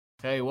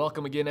Hey,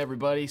 welcome again,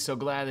 everybody. So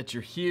glad that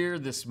you're here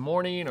this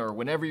morning or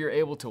whenever you're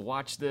able to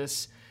watch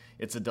this.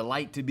 It's a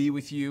delight to be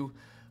with you.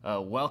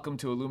 Welcome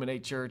to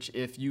Illuminate Church.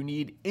 If you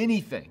need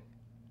anything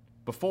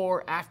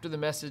before, after the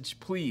message,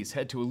 please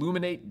head to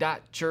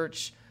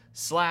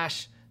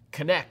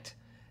illuminate.church/connect.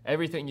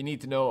 Everything you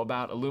need to know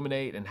about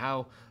Illuminate and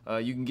how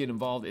you can get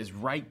involved is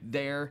right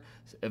there.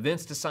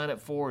 Events to sign up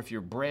for if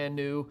you're brand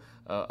new,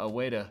 a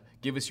way to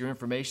give us your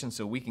information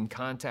so we can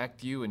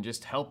contact you and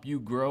just help you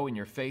grow in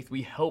your faith.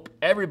 We hope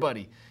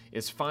everybody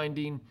is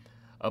finding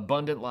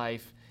abundant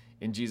life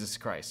in Jesus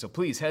Christ. So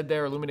please head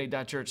there,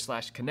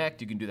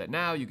 illuminate.church/connect. You can do that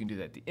now. You can do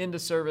that at the end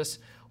of service,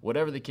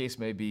 whatever the case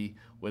may be.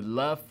 Would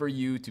love for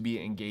you to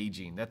be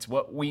engaging. That's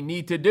what we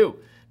need to do.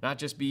 Not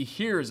just be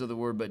hearers of the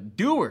word, but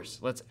doers.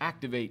 Let's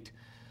activate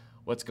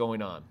what's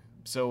going on.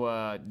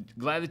 So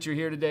glad that you're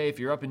here today. If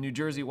you're up in New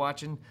Jersey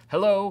watching,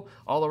 hello,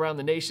 all around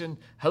the nation.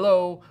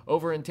 Hello,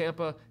 over in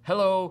Tampa.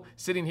 Hello,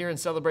 sitting here in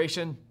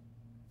Celebration.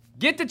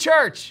 Get to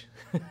church.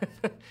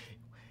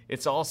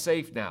 It's all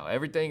safe now.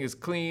 Everything is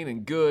clean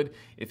and good.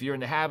 If you're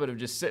in the habit of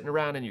just sitting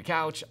around on your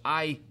couch,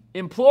 I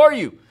implore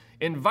you,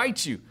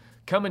 invite you,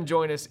 come and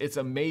join us. It's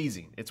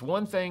amazing. It's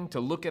one thing to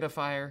look at a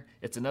fire.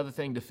 It's another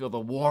thing to feel the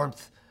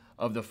warmth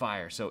of the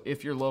fire. So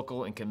if you're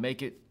local and can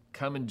make it,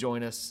 come and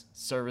join us.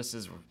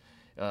 Services,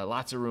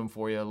 lots of room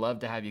for you. Love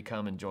to have you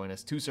come and join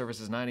us. 2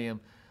 services, 9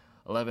 a.m.,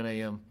 11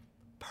 a.m.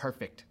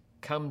 Perfect.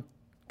 Come.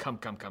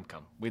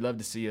 We'd love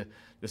to see you.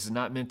 This is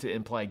not meant to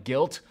imply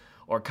guilt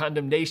or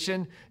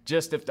condemnation.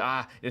 Just if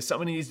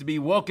somebody needs to be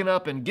woken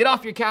up and get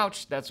off your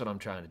couch, that's what I'm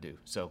trying to do.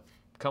 So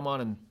come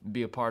on and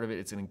be a part of it.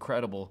 It's an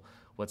incredible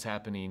what's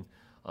happening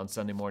on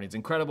Sunday mornings.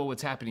 Incredible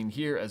what's happening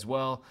here as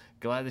well.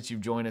 Glad that you've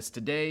joined us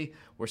today.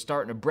 We're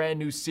starting a brand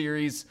new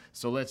series,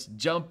 so let's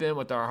jump in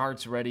with our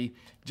hearts ready,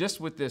 just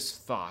with this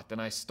thought. And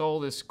I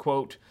stole this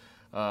quote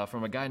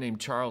from a guy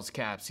named Charles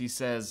Capps. He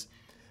says,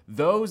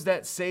 "Those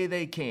that say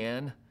they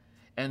can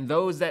and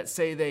those that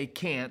say they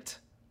can't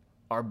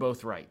are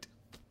both right."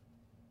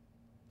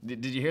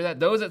 Did you hear that?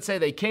 Those that say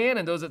they can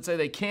and those that say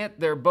they can't,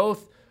 they're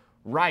both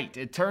right.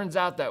 It turns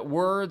out that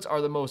words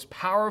are the most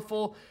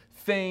powerful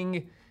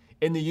thing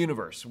in the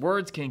universe.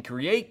 Words can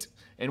create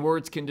and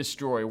words can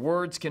destroy.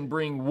 Words can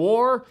bring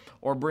war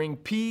or bring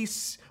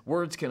peace.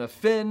 Words can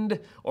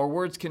offend or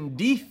words can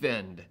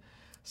defend.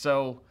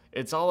 So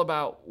it's all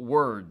about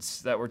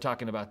words that we're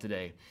talking about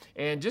today.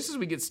 And just as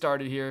we get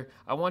started here,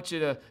 I want you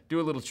to do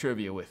a little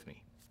trivia with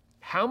me.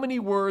 How many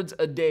words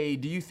a day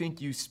do you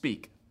think you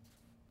speak?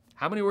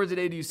 How many words a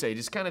day do you say?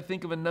 Just kind of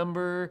think of a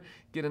number,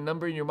 get a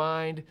number in your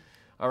mind.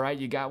 All right,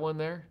 you got one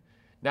there?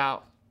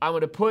 Now, I'm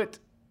going to put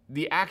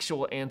the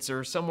actual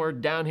answer somewhere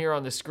down here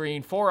on the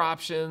screen. 4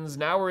 options.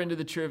 Now we're into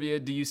the trivia.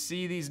 Do you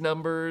see these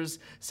numbers?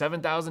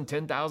 7,000,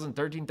 10,000,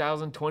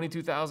 13,000,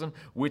 22,000.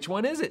 Which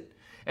one is it?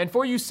 And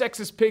for you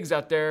sexist pigs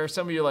out there,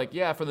 some of you are like,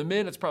 yeah, for the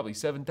men, it's probably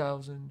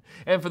 7,000.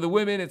 And for the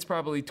women, it's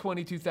probably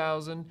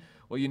 22,000.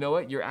 Well, you know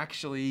what? You're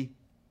actually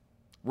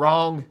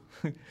wrong.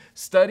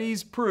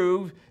 Studies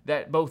prove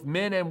that both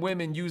men and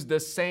women use the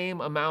same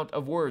amount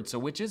of words. So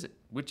which is it?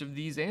 Which of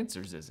these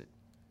answers is it?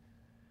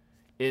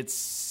 It's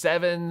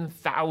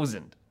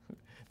 7,000.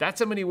 That's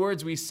how many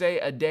words we say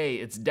a day.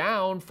 It's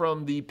down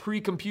from the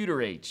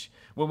pre-computer age,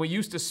 when we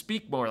used to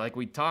speak more, like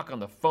we'd talk on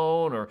the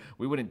phone or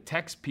we wouldn't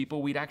text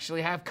people. We'd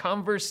actually have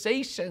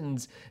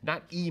conversations,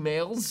 not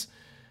emails.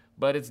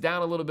 But it's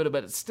down a little bit,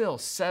 but it's still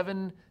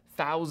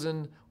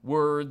 7,000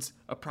 words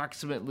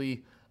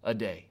approximately a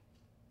day.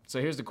 So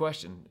here's the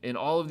question. In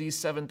all of these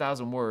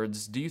 7,000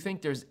 words, do you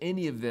think there's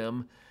any of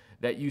them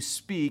that you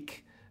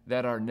speak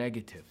that are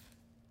negative?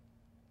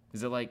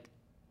 Is it like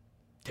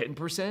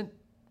 10%?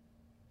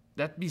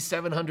 That'd be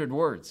 700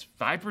 words.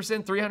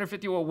 5%,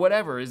 350, or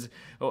whatever.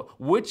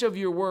 Which of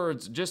your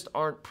words just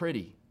aren't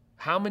pretty?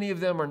 How many of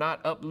them are not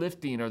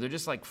uplifting or they're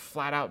just like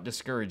flat out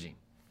discouraging?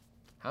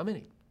 How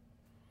many?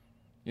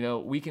 You know,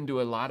 we can do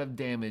a lot of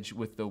damage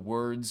with the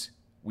words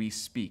we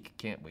speak,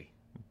 can't we?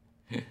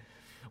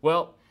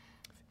 Well,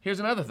 here's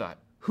another thought.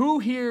 Who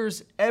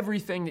hears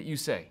everything that you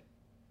say?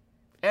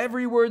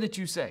 Every word that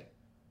you say.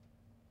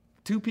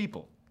 2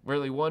 people.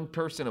 Really, one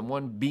person and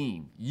one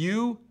being,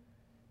 you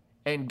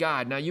and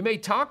God. Now, you may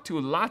talk to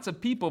lots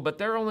of people, but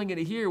they're only going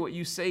to hear what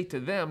you say to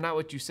them, not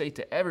what you say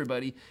to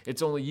everybody.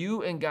 It's only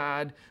you and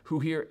God who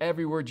hear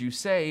every word you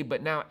say,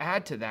 but now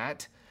add to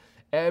that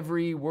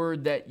every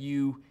word that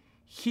you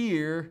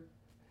hear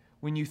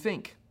when you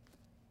think.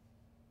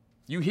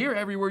 You hear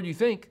every word you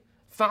think.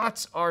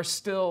 Thoughts are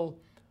still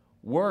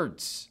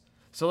words.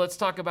 So let's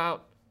talk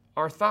about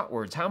our thought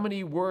words. How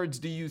many words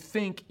do you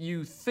think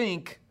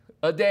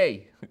a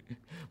day?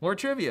 More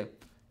trivia.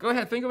 Go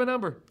ahead, think of a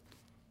number.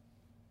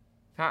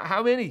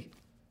 How many?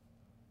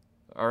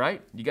 All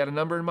right, you got a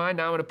number in mind?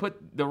 Now I'm going to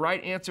put the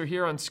right answer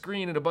here on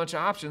screen and a bunch of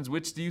options.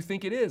 Which do you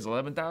think it is?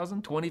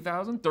 11,000,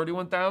 20,000,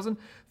 31,000,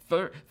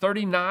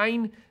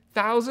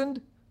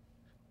 39,000?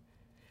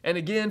 And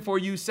again, for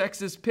you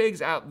sexist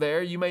pigs out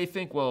there, you may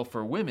think, well,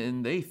 for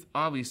women, they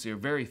obviously are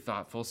very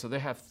thoughtful, so they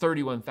have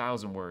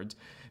 31,000 words,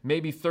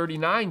 maybe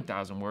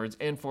 39,000 words,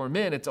 and for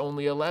men, it's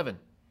only 11.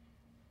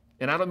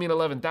 And I don't mean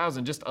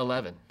 11,000, just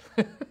 11.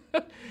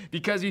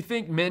 Because you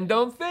think men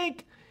don't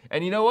think.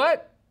 And you know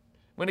what?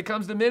 When it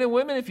comes to men and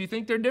women, if you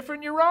think they're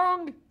different, you're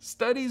wrong.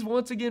 Studies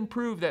once again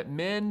prove that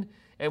men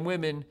and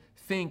women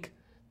think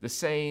the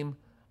same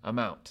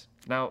amount.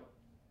 Now,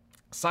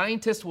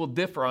 scientists will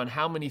differ on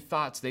how many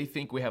thoughts they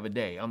think we have a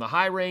day. On the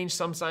high range,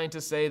 some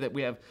scientists say that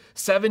we have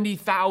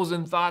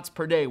 70,000 thoughts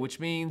per day, which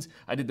means,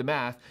 I did the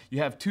math, you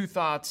have 2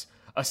 thoughts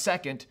a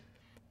second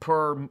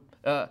per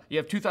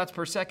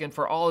second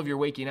for all of your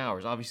waking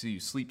hours. Obviously, you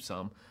sleep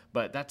some,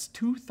 but that's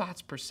 2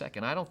 thoughts per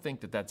second. I don't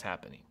think that that's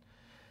happening.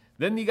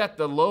 Then you got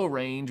the low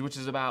range, which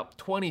is about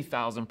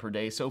 20,000 per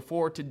day. So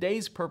for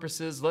today's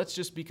purposes, let's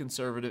just be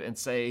conservative and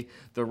say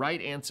the right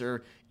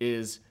answer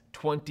is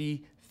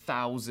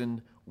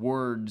 20,000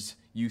 words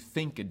you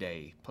think a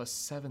day, plus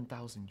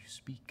 7,000 you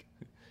speak.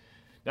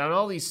 Now, in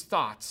all these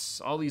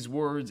thoughts, all these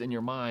words in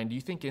your mind, do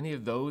you think any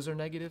of those are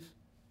negative?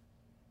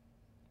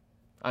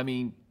 I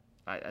mean,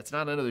 it's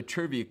not another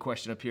trivia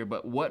question up here,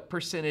 but what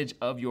percentage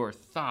of your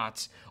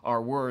thoughts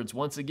are words,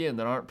 once again,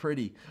 that aren't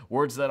pretty,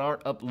 words that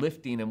aren't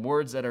uplifting, and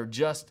words that are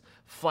just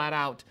flat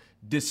out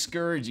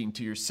discouraging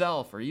to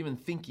yourself or even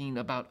thinking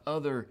about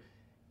other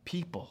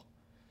people?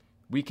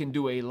 We can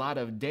do a lot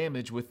of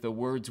damage with the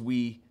words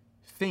we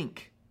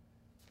think,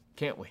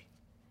 can't we?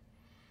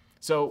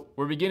 So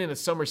we're beginning a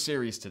summer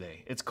series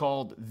today. It's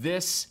called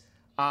This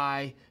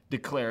I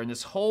Declare. And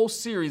this whole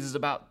series is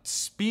about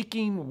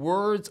speaking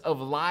words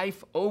of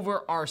life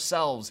over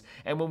ourselves.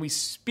 And when we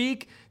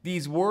speak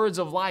these words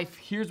of life,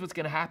 here's what's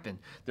going to happen.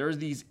 There's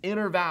these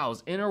inner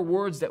vows, inner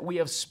words that we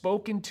have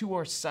spoken to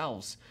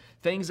ourselves,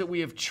 things that we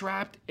have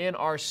trapped in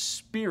our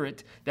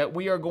spirit that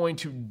we are going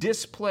to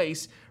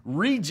displace,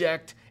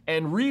 reject,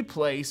 and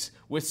replace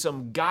with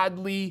some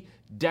godly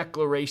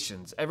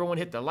declarations. Everyone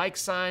hit the like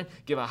sign,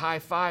 give a high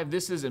five.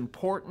 This is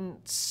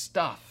important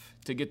stuff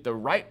to get the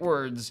right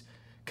words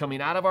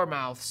coming out of our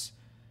mouths,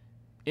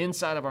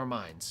 inside of our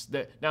minds.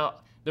 Now,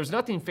 there's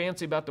nothing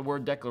fancy about the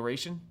word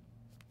declaration.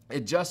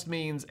 It just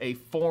means a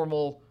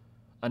formal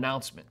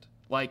announcement,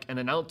 like an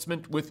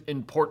announcement with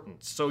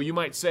importance. So you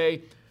might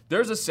say,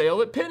 there's a sale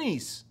at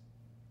Penny's.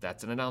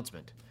 That's an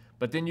announcement.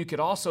 But then you could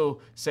also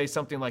say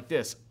something like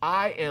this: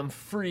 I am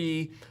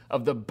free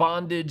of the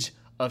bondage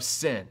of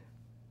sin.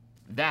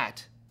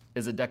 That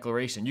is a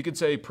declaration. You could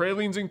say,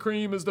 pralines and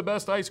cream is the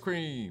best ice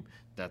cream.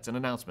 That's an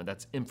announcement.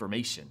 That's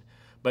information.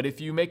 But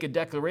if you make a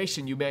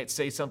declaration, you might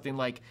say something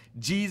like,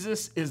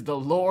 Jesus is the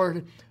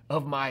Lord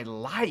of my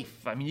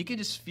life. I mean, you can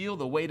just feel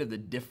the weight of the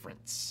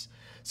difference.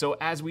 So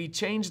as we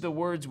change the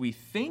words we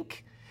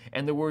think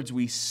and the words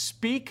we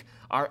speak,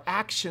 our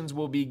actions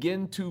will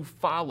begin to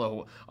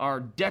follow. Our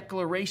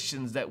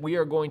declarations that we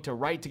are going to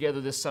write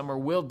together this summer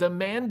will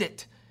demand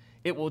it.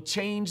 It will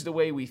change the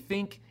way we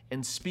think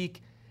and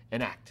speak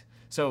and act.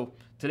 So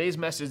today's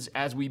message,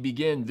 as we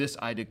begin This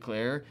I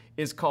Declare,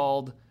 is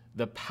called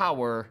The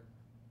Power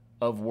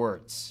of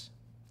Words.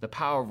 The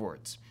power of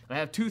words. And I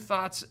have 2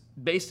 thoughts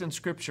based in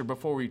Scripture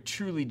before we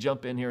truly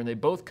jump in here, and they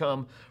both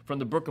come from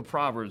the book of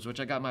Proverbs, which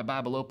I got my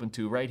Bible open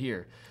to right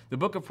here. The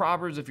book of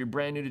Proverbs, if you're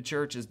brand new to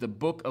church, is the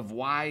book of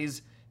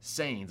wise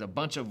sayings, a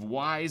bunch of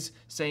wise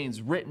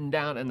sayings written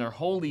down in their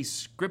holy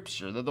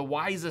Scripture. They're the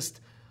wisest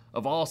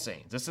of all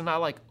sayings. This is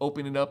not like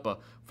opening up a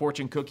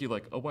fortune cookie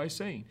like a wise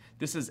saying.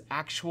 This is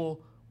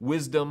actual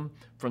wisdom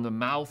from the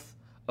mouth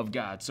of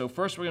God. So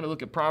first we're going to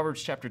look at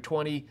Proverbs chapter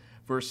 20,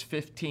 verse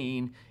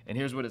 15, and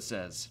here's what it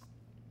says.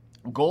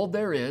 Gold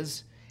there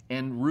is,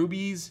 and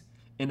rubies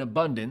in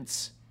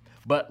abundance,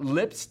 but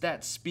lips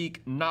that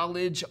speak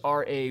knowledge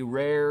are a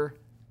rare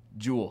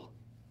jewel.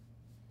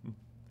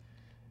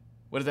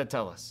 What does that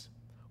tell us?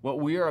 What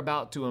we are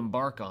about to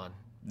embark on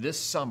this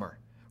summer,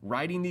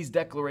 writing these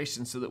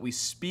declarations so that we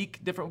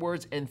speak different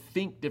words and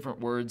think different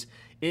words,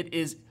 it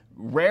is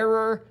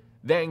rarer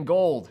than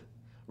gold,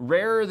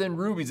 rarer than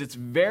rubies. It's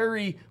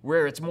very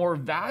rare. It's more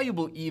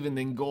valuable even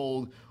than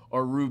gold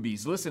or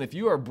rubies. Listen, if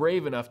you are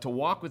brave enough to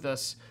walk with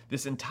us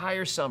this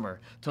entire summer,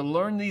 to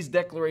learn these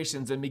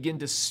declarations and begin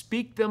to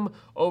speak them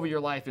over your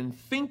life and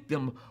think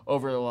them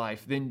over your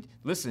life, then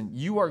listen,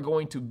 you are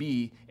going to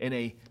be in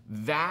a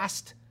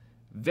vast,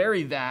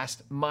 very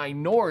vast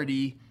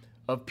minority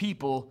of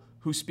people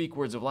who speak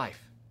words of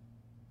life,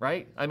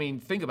 right? I mean,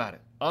 think about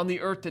it. On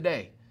the earth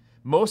today,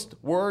 most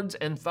words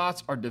and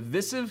thoughts are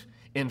divisive,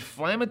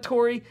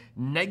 inflammatory,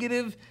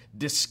 negative,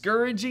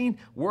 discouraging,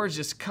 words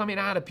just coming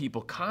out of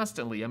people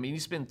constantly. I mean, you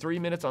spend 3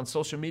 minutes on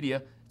social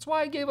media. That's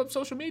why I gave up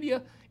social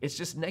media. It's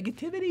just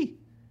negativity.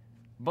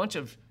 A bunch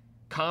of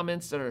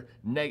comments that are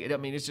negative.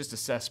 I mean, it's just a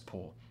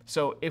cesspool.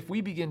 So if we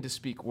begin to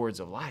speak words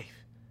of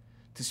life,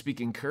 to speak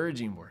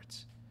encouraging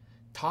words,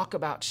 talk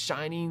about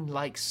shining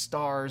like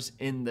stars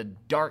in the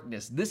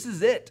darkness. This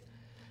is it.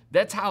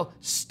 That's how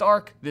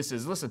stark this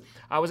is. Listen,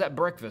 I was at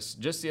breakfast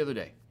just the other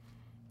day,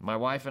 my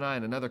wife and I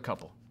and another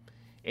couple,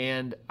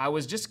 and I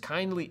was just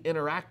kindly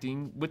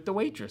interacting with the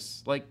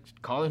waitress, like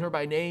calling her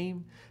by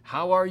name.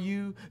 How are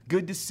you?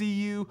 Good to see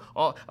you.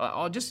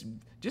 All just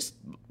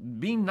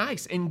being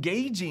nice,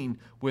 engaging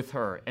with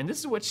her. And this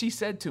is what she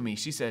said to me.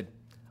 She said,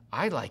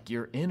 I like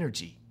your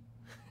energy.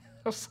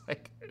 was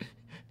like,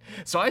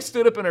 so I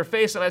stood up in her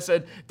face and I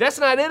said, that's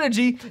not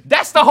energy.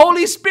 That's the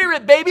Holy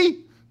Spirit,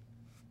 baby.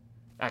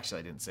 Actually,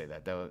 I didn't say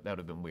that. That would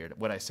have been weird.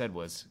 What I said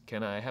was,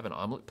 can I have an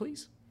omelet,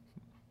 please?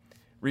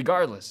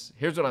 Regardless,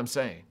 here's what I'm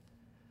saying.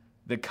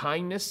 The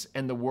kindness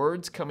and the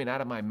words coming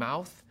out of my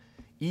mouth,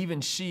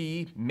 even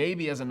she,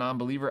 maybe as a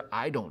non-believer,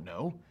 I don't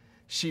know,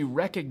 she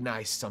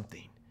recognized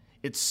something.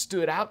 It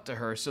stood out to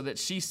her so that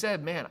she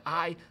said, man,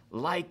 I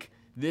like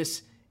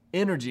this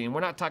energy. And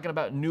we're not talking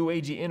about new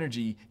agey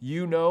energy.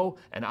 You know,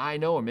 and I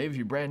know, or maybe if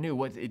you're brand new,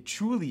 what it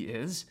truly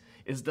is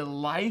the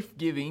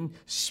life-giving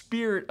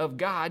Spirit of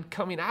God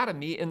coming out of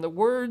me in the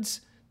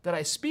words that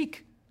I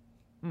speak.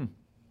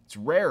 It's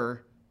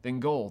rarer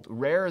than gold,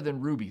 rarer than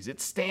rubies. It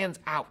stands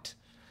out.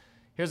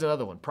 Here's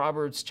another one.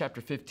 Proverbs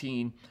chapter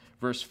 15,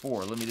 verse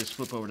 4. Let me just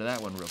flip over to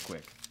that one real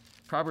quick.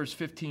 Proverbs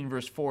 15,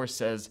 verse 4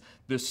 says,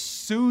 the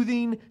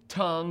soothing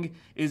tongue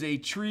is a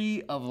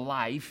tree of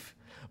life,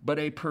 but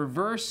a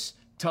perverse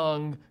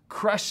tongue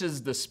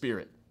crushes the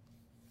spirit.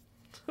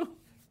 Do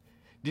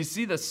you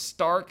see the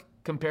stark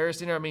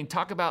comparison here? I mean,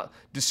 talk about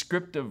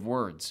descriptive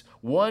words.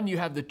 One, you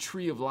have the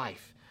tree of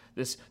life,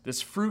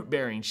 this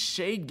fruit-bearing,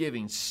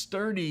 shade-giving,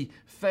 sturdy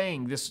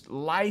thing, this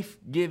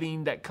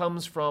life-giving that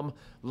comes from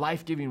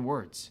life-giving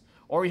words.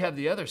 Or you have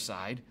the other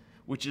side,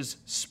 which is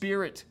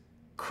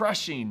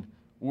spirit-crushing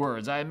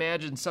words. I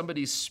imagine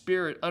somebody's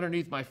spirit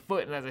underneath my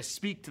foot, and as I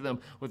speak to them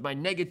with my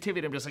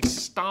negativity, I'm just like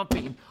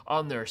stomping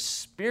on their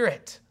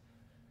spirit.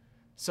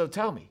 So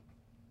tell me,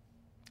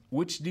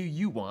 which do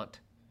you want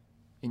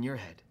in your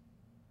head?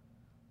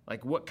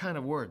 Like what kind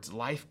of words?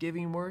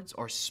 Life-giving words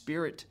or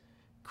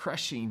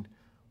spirit-crushing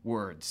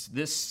words?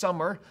 This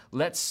summer,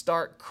 let's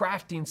start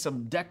crafting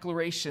some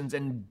declarations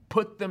and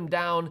put them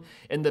down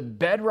in the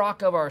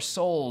bedrock of our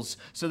souls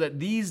so that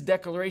these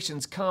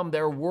declarations come,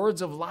 they're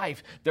words of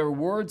life, they're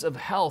words of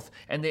health,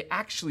 and they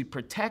actually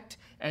protect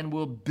and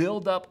will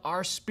build up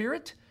our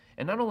spirit,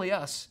 and not only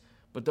us,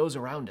 but those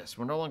around us.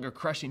 We're no longer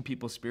crushing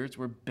people's spirits,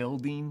 we're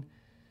building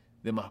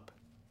them up.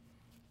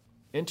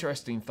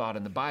 Interesting thought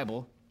in the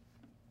Bible,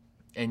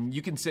 and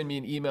you can send me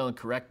an email and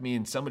correct me,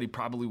 and somebody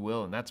probably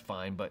will, and that's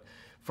fine, but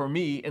for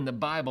me, in the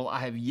Bible, I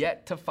have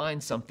yet to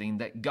find something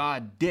that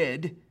God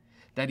did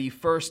that he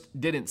first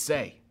didn't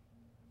say,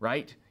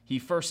 right? He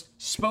first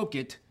spoke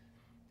it,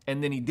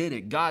 and then he did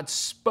it. God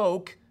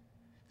spoke,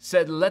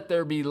 said, let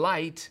there be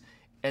light,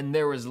 and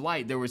there was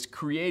light. There was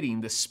creating.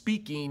 The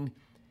speaking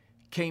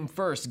came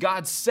first.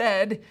 God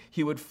said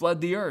he would flood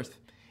the earth,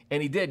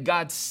 and he did.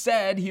 God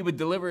said he would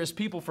deliver his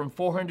people from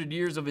 400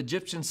 years of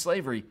Egyptian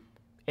slavery,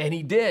 and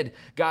he did.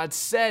 God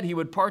said he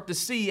would part the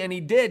sea, and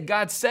he did.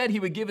 God said he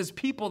would give his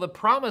people the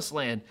promised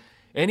land,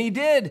 and he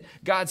did.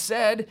 God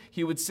said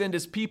he would send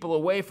his people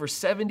away for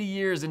 70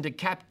 years into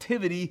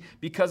captivity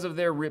because of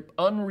their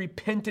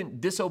unrepentant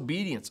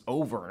disobedience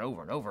over and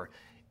over and over,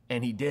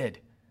 and he did.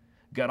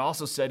 God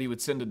also said he would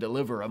send a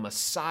deliverer, a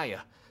Messiah,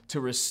 to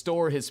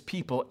restore his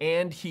people,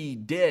 and he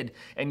did.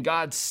 And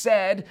God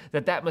said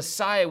that that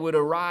Messiah would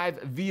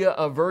arrive via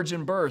a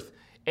virgin birth,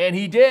 and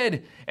he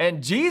did.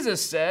 And Jesus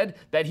said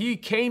that he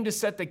came to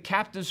set the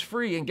captives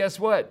free. And guess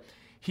what?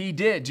 He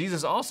did.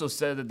 Jesus also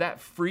said that that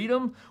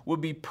freedom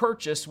would be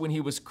purchased when he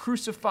was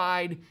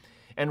crucified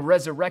and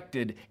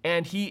resurrected.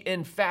 And he,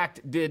 in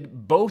fact,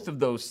 did both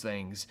of those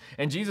things.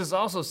 And Jesus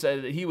also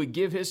said that he would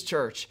give his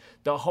church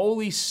the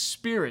Holy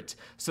Spirit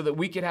so that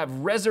we could have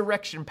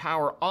resurrection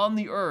power on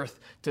the earth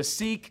to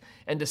seek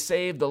and to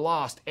save the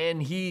lost.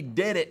 And he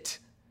did it.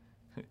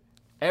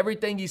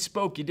 Everything he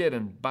spoke, he did.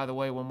 And by the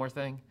way, one more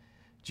thing.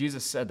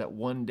 Jesus said that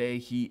one day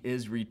he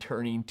is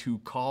returning to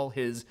call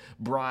his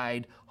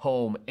bride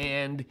home,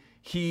 and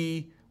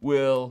he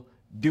will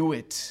do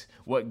it.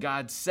 What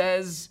God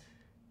says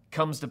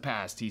comes to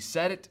pass. He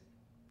said it,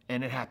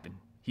 and it happened.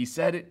 He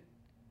said it,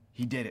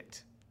 he did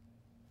it.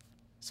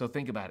 So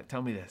think about it.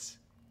 Tell me this.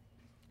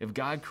 If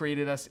God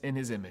created us in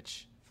his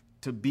image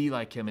to be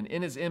like him, and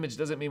in his image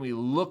doesn't mean we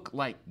look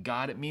like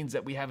God. It means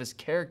that we have his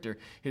character,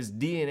 his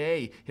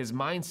DNA, his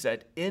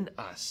mindset in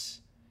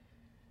us.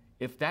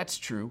 If that's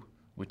true,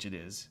 which it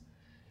is,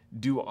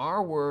 do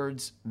our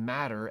words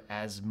matter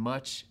as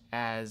much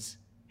as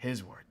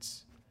his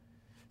words?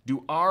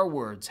 Do our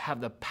words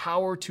have the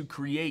power to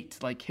create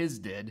like his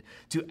did,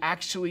 to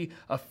actually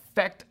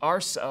affect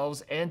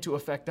ourselves and to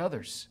affect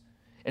others?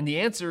 And the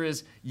answer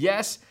is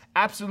yes,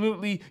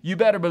 absolutely. You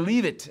better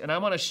believe it. And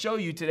I'm going to show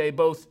you today,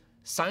 both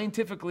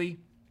scientifically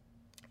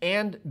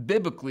and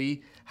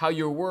biblically, how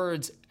your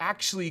words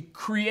actually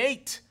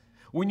create.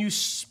 When you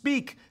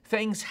speak,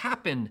 things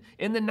happen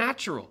in the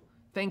natural.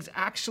 Things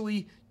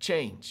actually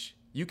change.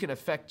 You can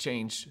affect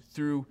change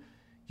through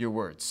your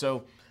words.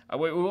 So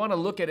we want to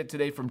look at it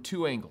today from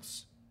two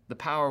angles. The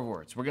power of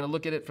words. We're going to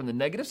look at it from the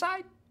negative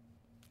side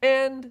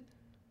and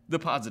the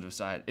positive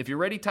side. If you're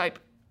ready, type,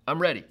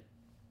 I'm ready.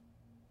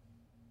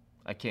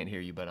 I can't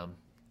hear you, but I'm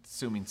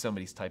assuming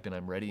somebody's typing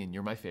I'm ready, and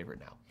you're my favorite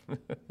now.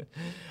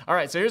 All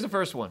right, so here's the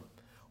first one.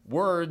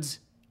 Words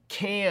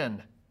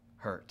can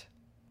hurt.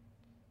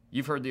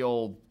 You've heard the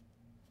old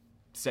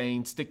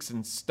saying, sticks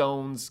and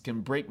stones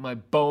can break my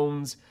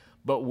bones,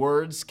 but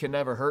words can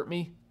never hurt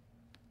me?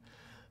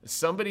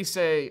 Somebody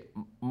say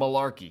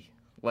malarkey,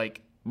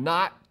 like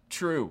not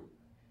true,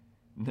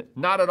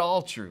 not at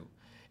all true.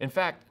 In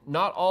fact,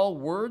 not all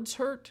words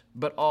hurt,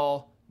 but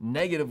all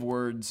negative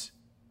words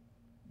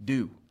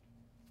do.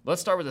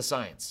 Let's start with the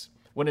science.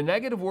 When a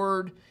negative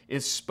word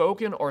is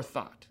spoken or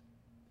thought,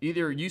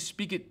 either you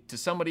speak it to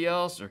somebody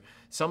else or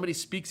somebody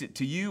speaks it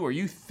to you or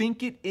you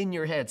think it in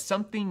your head,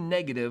 something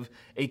negative,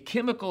 a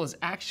chemical is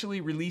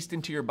actually released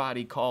into your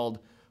body called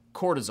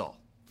cortisol.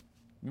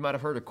 You might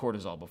have heard of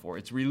cortisol before.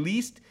 It's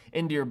released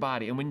into your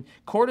body. And when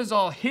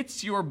cortisol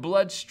hits your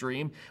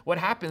bloodstream, what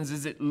happens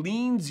is it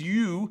leans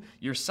you,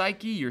 your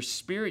psyche, your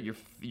spirit,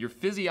 your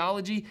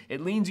physiology,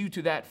 it leans you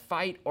to that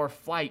fight or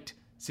flight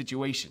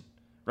situation,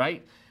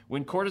 right?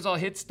 When cortisol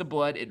hits the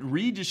blood, it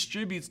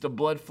redistributes the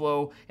blood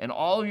flow and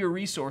all of your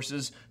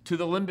resources to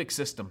the limbic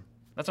system.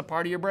 That's a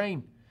part of your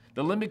brain.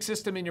 The limbic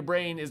system in your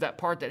brain is that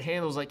part that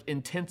handles like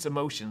intense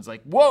emotions,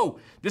 like, whoa,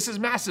 this is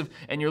massive.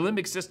 And your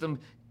limbic system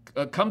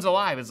comes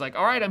alive. It's like,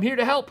 all right, I'm here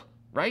to help,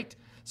 right?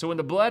 So when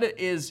the blood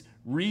is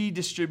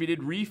redistributed,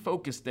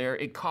 refocused there,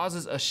 it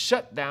causes a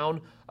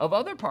shutdown of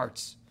other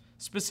parts,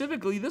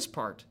 specifically this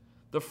part,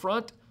 the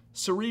front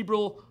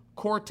cerebral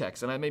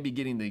cortex. And I may be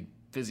getting the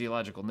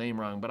physiological name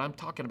wrong, but I'm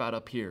talking about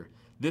up here,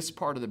 this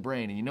part of the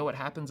brain. And you know what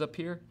happens up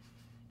here?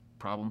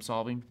 Problem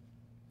solving,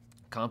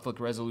 conflict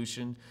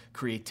resolution,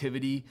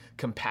 creativity,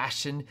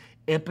 compassion,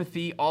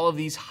 empathy, all of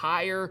these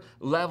higher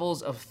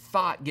levels of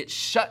thought get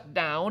shut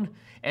down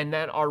and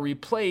then are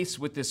replaced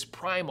with this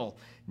primal,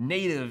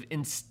 native,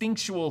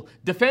 instinctual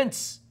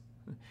defense.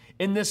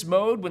 In this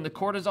mode, when the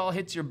cortisol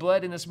hits your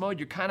blood in this mode,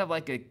 you're kind of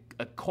like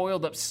a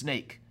coiled up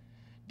snake,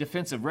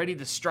 defensive, ready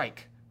to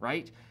strike,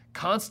 right?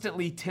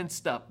 Constantly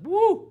tensed up.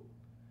 Woo!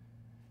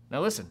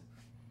 Now listen,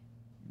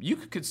 you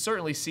could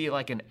certainly see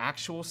like an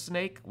actual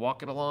snake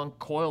walking along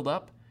coiled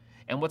up.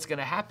 And what's going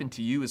to happen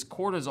to you is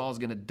cortisol is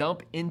going to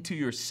dump into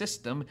your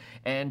system,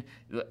 and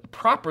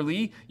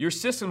properly, your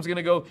system's going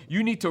to go,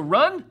 you need to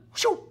run,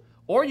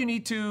 or you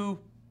need to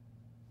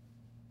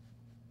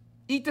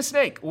eat the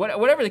snake.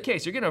 Whatever the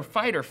case, you're going to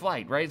fight or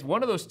flight, right?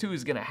 One of those two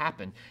is going to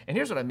happen. And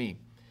here's what I mean.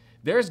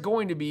 There's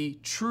going to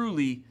be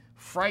truly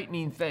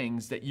frightening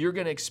things that you're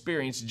going to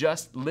experience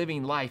just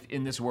living life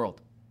in this world,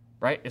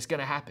 right? It's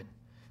going to happen.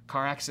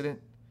 Car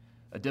accident,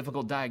 a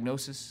difficult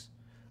diagnosis.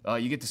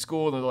 You get to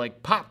school and they're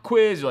like, pop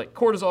quiz, you're like,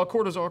 cortisol,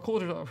 cortisol,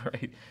 cortisol,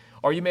 right?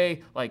 Or you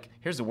may, like,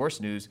 here's the worst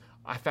news.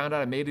 I found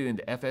out I made it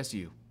into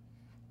FSU.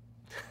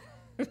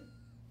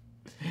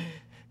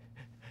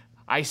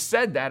 I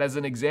said that as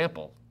an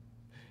example.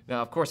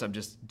 Now, of course, I'm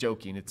just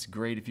joking. It's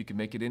great if you can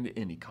make it into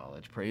any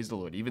college. Praise the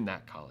Lord, even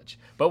that college.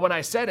 But when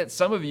I said it,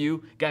 some of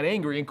you got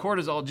angry and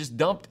cortisol just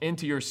dumped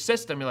into your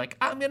system. You're like,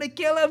 I'm going to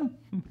kill him.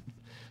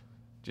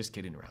 Just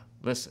kidding around.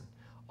 Listen,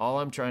 all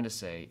I'm trying to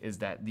say is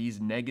that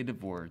these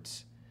negative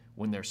words,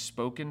 when they're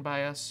spoken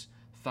by us,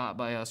 thought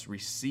by us,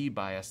 received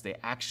by us, they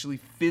actually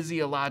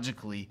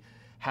physiologically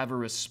have a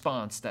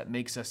response that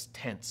makes us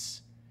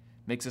tense,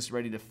 makes us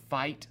ready to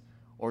fight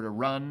or to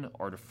run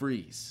or to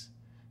freeze.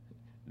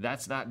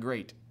 That's not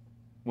great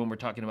when we're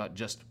talking about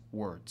just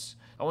words.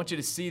 I want you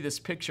to see this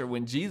picture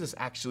when Jesus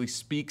actually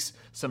speaks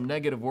some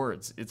negative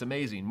words. It's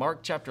amazing. Mark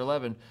chapter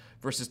 11,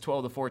 verses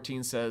 12 to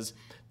 14 says,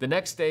 the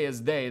next day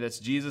as they, that's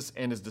Jesus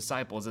and his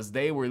disciples, as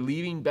they were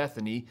leaving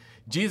Bethany,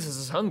 Jesus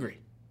is hungry.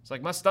 It's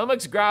like, my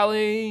stomach's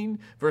growling.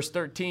 Verse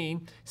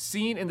 13,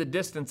 seeing in the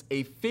distance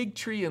a fig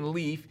tree and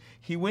leaf,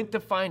 he went to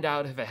find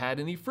out if it had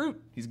any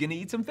fruit. He's going to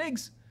eat some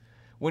figs.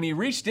 When he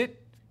reached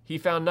it, he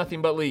found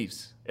nothing but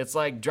leaves. It's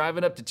like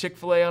driving up to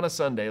Chick-fil-A on a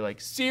Sunday, like,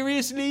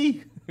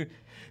 seriously?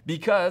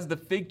 Because the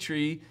fig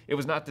tree, it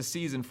was not the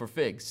season for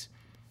figs.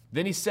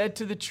 Then he said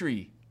to the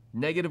tree,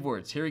 negative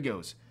words, here he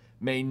goes,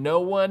 may no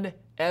one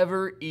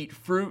ever eat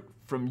fruit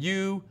from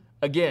you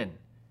again.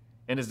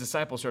 And his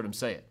disciples heard him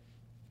say it.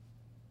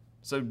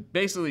 So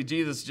basically,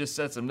 Jesus just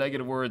said some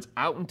negative words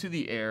out into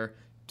the air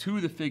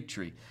to the fig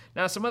tree.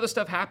 Now, some other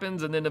stuff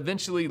happens, and then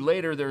eventually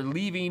later they're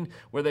leaving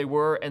where they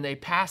were, and they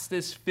pass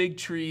this fig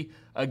tree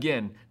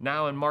again.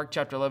 Now in Mark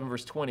chapter 11,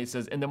 verse 20, it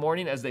says, in the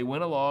morning as they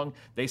went along,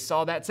 they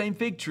saw that same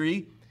fig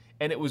tree,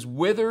 and it was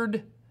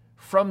withered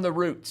from the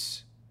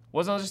roots. It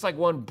wasn't just like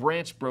one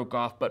branch broke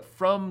off, but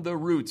from the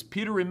roots.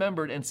 Peter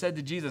remembered and said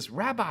to Jesus,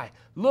 Rabbi,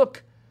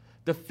 look,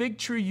 the fig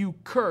tree you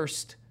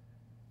cursed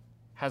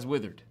has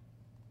withered.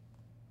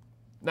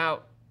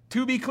 Now,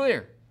 to be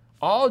clear,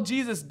 all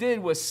Jesus did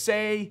was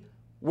say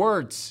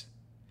words.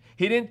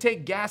 He didn't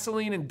take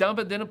gasoline and dump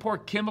it, didn't pour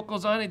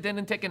chemicals on it,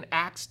 didn't take an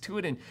axe to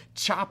it and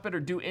chop it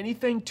or do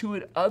anything to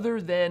it other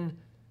than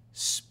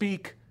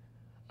speak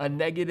a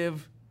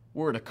negative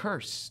word, a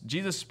curse.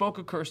 Jesus spoke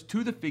a curse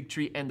to the fig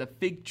tree, and the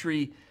fig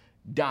tree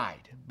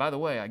died. By the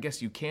way, I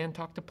guess you can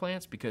talk to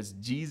plants because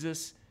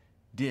Jesus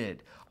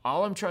did.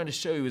 All I'm trying to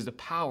show you is the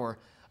power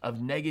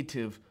of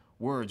negative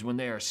words. When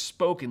they are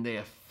spoken, they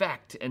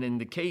affect. And in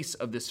the case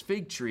of this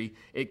fig tree,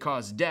 it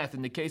caused death.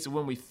 In the case of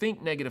when we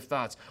think negative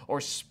thoughts or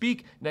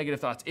speak negative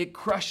thoughts, it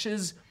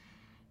crushes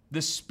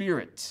the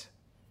spirit.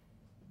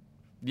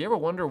 Do you ever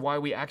wonder why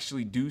we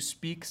actually do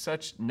speak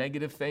such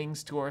negative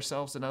things to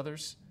ourselves and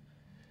others?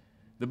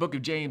 The book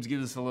of James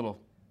gives us a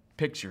little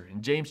picture.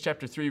 In James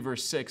chapter 3,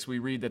 verse 6, we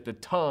read that the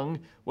tongue,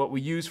 what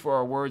we use for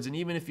our words, and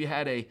even if you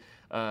had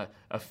not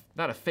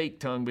a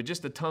fake tongue, but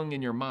just a tongue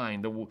in your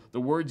mind,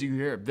 the words you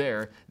hear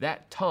there,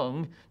 that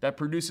tongue that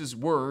produces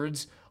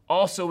words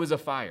also is a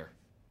fire.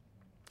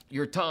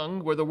 Your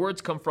tongue, where the words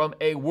come from,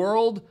 a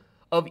world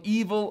of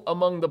evil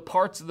among the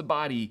parts of the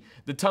body.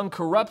 The tongue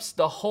corrupts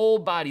the whole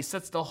body,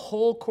 sets the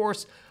whole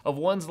course of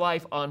one's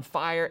life on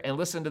fire, and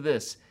listen to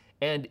this,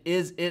 and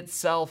is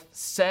itself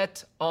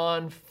set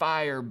on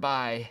fire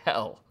by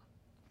hell.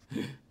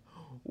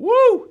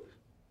 Woo!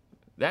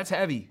 That's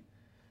heavy.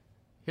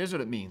 Here's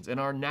what it means. In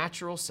our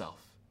natural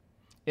self,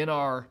 in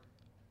our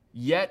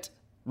yet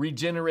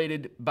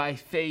regenerated by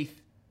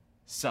faith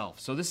self.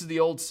 So this is the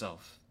old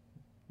self,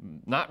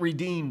 not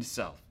redeemed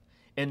self.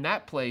 In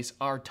that place,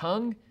 our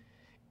tongue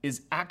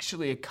is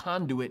actually a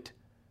conduit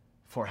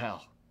for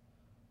hell,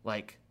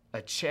 like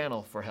a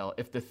channel for hell.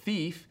 If the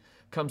thief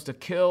comes to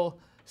kill,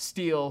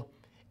 steal,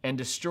 and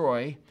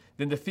destroy,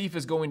 then the thief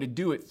is going to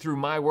do it through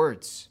my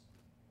words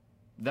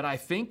that I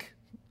think,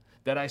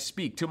 that I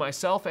speak to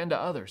myself and to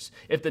others.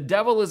 If the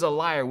devil is a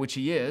liar, which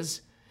he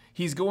is,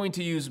 he's going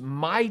to use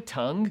my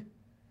tongue,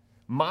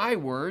 my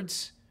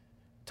words,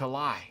 to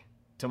lie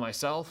to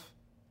myself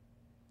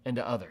and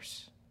to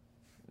others.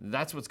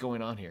 That's what's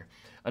going on here.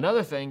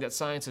 Another thing that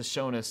science has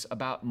shown us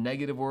about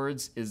negative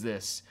words is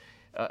this.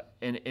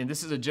 And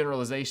this is a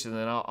generalization,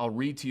 and I'll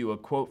read to you a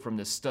quote from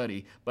this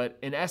study. But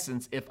in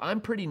essence, if I'm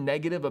pretty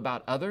negative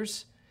about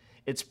others,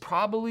 it's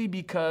probably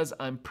because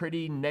I'm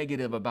pretty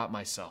negative about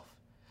myself.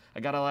 I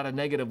got a lot of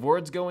negative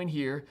words going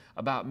here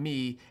about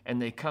me,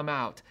 and they come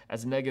out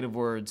as negative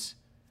words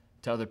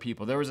to other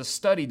people. There was a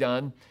study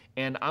done,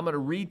 and I'm going to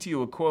read to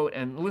you a quote.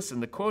 And listen,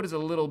 the quote is a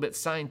little bit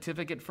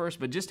scientific at first,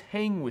 but just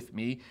hang with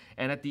me,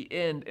 and at the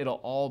end, it'll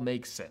all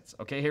make sense.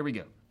 Okay, here we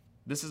go.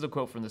 This is a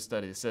quote from the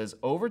study. It says,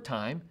 over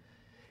time,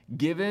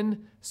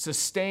 given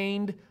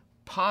sustained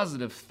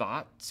positive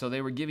thought, so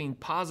they were giving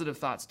positive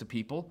thoughts to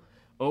people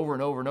over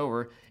and over and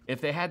over, if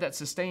they had that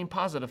sustained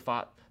positive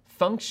thought,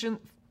 functions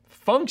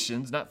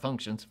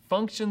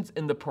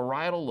in the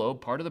parietal lobe,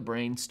 part of the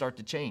brain, start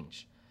to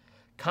change.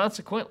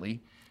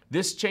 Consequently,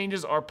 this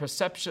changes our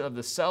perception of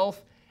the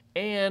self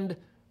and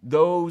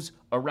those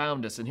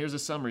around us. And here's a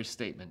summary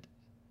statement.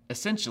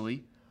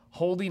 Essentially,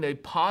 holding a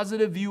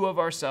positive view of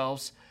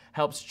ourselves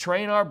helps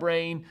train our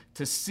brain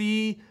to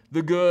see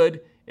the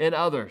good in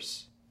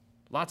others.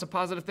 Lots of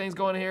positive things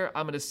going on here.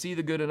 I'm going to see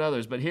the good in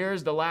others. But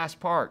here's the last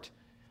part.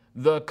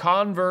 The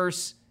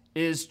converse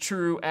is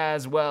true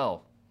as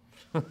well.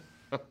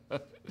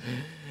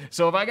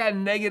 So if I got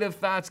negative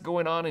thoughts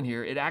going on in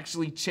here, it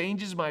actually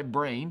changes my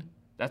brain.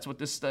 That's what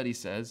this study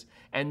says.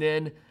 And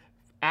then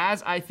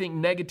as I think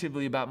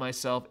negatively about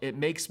myself, it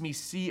makes me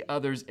see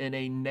others in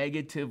a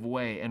negative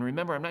way. And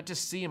remember, I'm not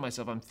just seeing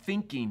myself, I'm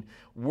thinking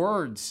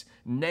words,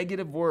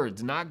 negative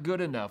words, not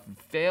good enough,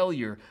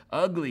 failure,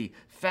 ugly,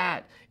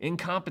 fat,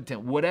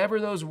 incompetent,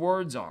 whatever those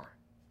words are.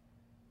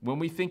 When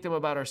we think them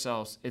about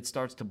ourselves, it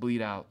starts to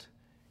bleed out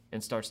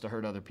and starts to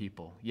hurt other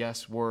people.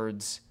 Yes,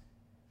 words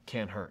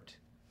can hurt.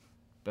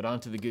 But on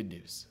to the good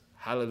news.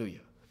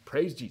 Hallelujah.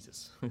 Praise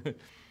Jesus.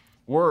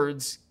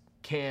 Words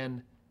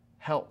can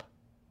help.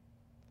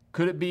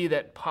 Could it be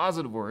that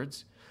positive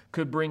words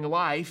could bring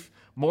life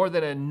more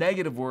than a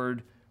negative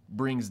word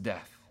brings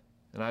death?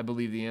 And I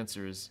believe the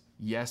answer is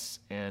yes,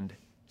 and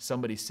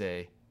somebody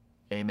say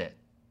amen.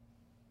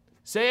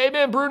 Say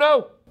amen,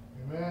 Bruno.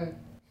 Amen.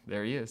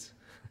 There he is.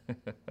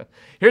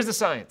 Here's the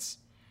science.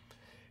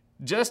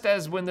 Just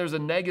as when there's a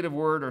negative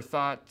word or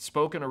thought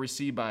spoken or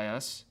received by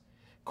us,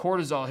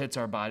 cortisol hits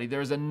our body,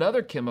 there's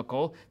another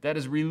chemical that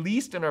is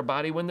released in our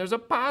body when there's a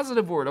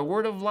positive word, a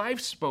word of life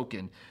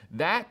spoken.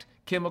 That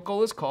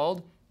chemical is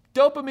called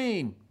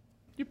dopamine.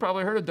 You've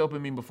probably heard of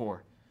dopamine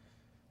before.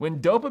 When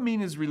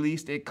dopamine is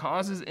released, it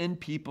causes in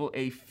people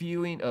a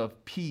feeling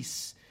of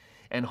peace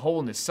and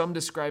wholeness. Some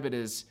describe it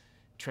as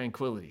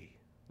tranquility.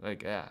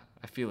 Like, I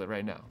feel it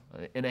right now.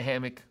 In a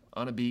hammock,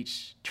 on a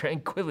beach,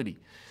 tranquility.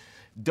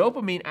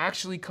 Dopamine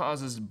actually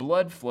causes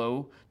blood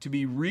flow to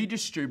be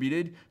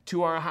redistributed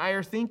to our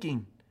higher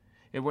thinking.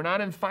 If we're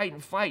not in fight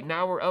and flight,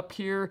 now we're up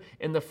here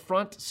in the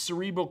front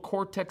cerebral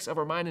cortex of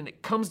our mind, and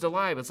it comes to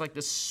life. It's like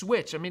this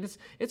switch. I mean,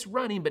 it's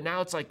running, but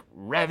now it's like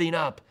revving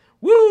up.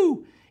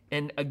 Woo!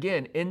 And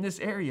again, in this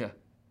area,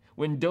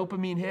 when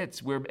dopamine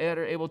hits, we're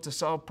better able to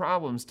solve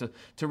problems,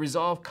 to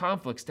resolve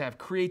conflicts, to have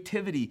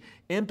creativity,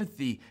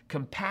 empathy,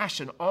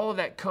 compassion. All of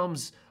that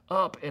comes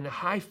up in a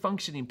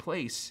high-functioning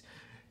place.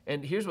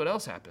 And here's what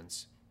else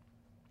happens.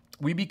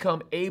 We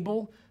become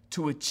able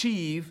to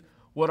achieve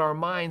what our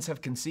minds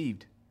have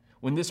conceived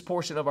when this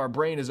portion of our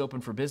brain is open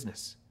for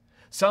business.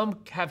 Some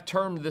have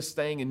termed this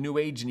thing in New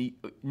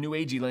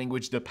Agey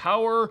language, the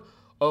power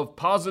of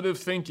positive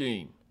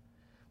thinking.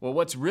 Well,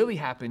 what's really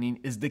happening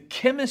is the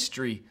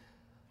chemistry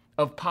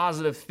of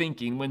positive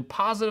thinking. When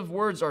positive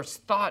words are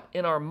thought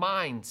in our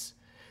minds,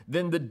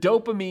 then the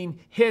dopamine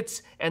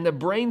hits and the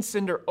brain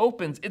center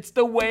opens. It's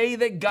the way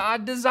that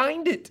God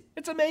designed it.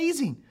 It's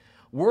amazing.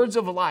 Words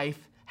of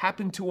life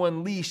happen to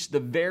unleash the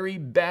very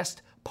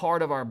best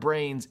part of our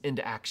brains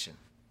into action.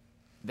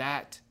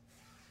 That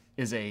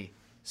is a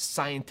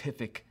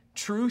scientific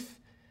truth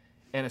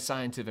and a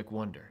scientific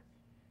wonder.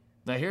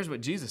 Now here's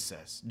what Jesus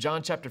says.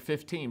 John chapter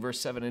 15, verse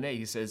 7 and 8,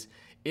 he says,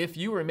 if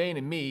you remain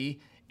in me,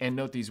 and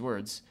note these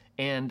words,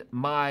 and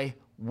my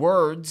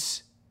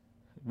words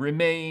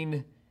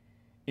remain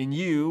in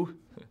you,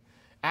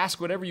 ask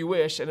whatever you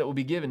wish and it will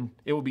be given,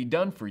 it will be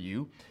done for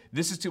you.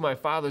 This is to my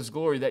Father's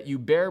glory that you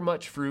bear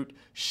much fruit,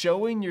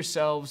 showing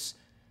yourselves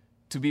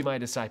to be my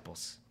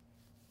disciples.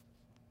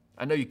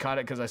 I know you caught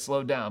it because I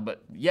slowed down,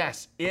 but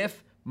yes,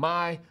 if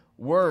my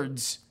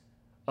words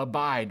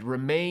abide,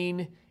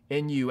 remain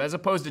in you, as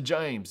opposed to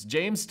James.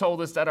 James told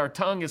us that our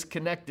tongue is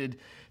connected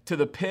to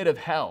the pit of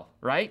hell,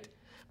 right?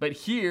 But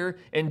here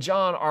in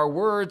John, our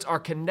words are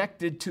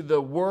connected to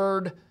the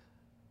word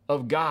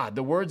of God,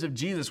 the words of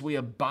Jesus. We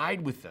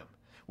abide with them.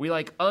 We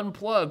like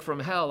unplug from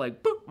hell,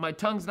 like, boop, my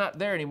tongue's not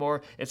there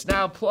anymore. It's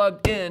now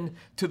plugged in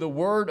to the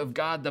word of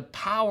God, the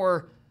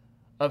power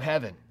of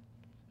heaven.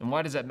 And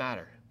why does that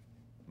matter?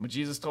 Well,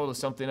 Jesus told us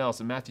something else.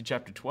 In Matthew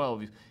chapter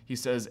 12, he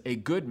says, a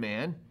good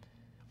man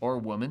or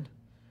woman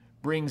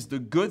brings the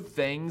good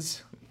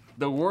things,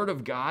 the word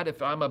of God.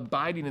 If I'm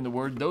abiding in the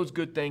word, those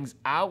good things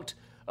out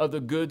of the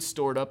good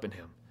stored up in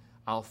him.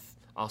 I'll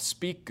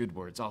speak good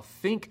words. I'll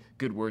think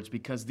good words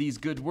because these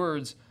good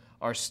words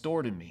are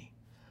stored in me.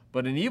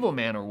 But an evil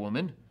man or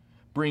woman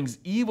brings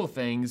evil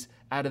things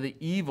out of the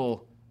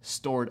evil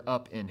stored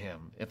up in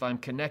him. If I'm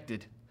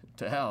connected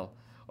to hell,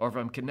 or if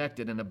I'm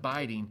connected and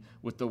abiding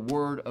with the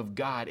word of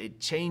God, it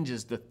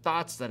changes the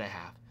thoughts that I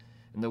have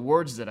and the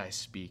words that I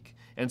speak.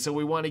 And so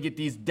we want to get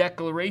these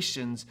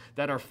declarations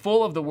that are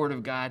full of the word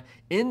of God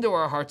into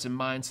our hearts and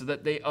minds so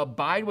that they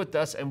abide with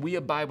us and we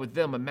abide with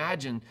them.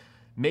 Imagine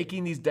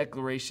making these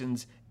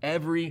declarations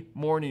every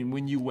morning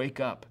when you wake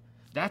up.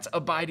 That's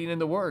abiding in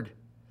the word.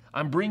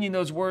 I'm bringing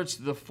those words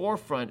to the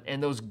forefront,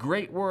 and those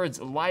great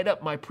words light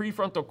up my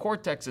prefrontal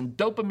cortex, and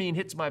dopamine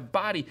hits my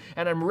body,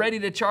 and I'm ready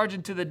to charge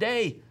into the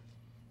day.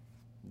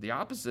 The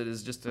opposite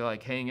is just to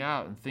like hang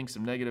out and think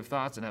some negative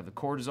thoughts and have the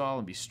cortisol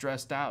and be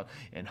stressed out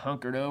and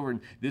hunkered over and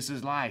this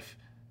is life.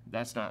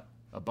 That's not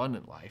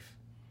abundant life.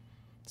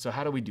 So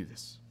how do we do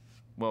this?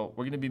 Well,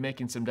 we're going to be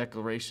making some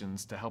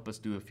declarations to help us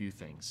do a few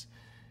things.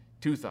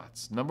 2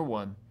 thoughts. Number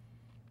 1,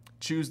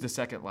 choose the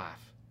second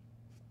laugh.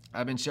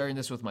 I've been sharing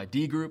this with my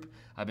D group.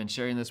 I've been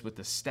sharing this with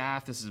the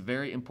staff. This is a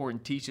very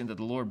important teaching that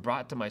the Lord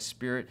brought to my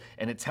spirit,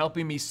 and it's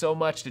helping me so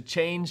much to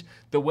change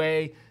the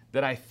way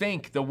that I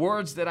think, the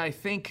words that I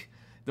think,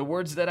 the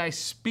words that I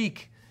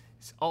speak.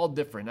 It's all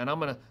different. And I'm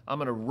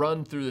gonna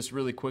run through this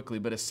really quickly,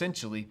 but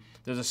essentially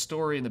there's a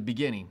story in the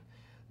beginning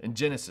in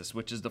Genesis,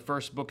 which is the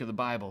first book of the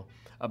Bible,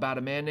 about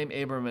a man named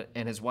Abram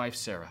and his wife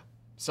Sarah.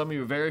 Some of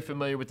you are very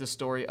familiar with this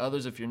story.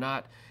 Others, if you're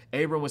not,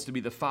 Abram was to be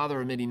the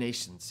father of many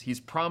nations. He's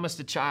promised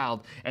a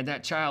child, and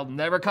that child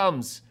never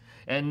comes,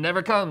 and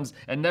never comes,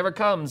 and never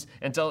comes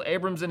until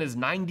Abram's in his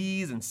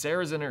 90s and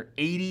Sarah's in her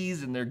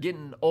 80s, and they're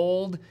getting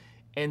old,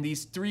 and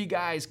these 3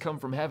 guys come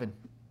from heaven.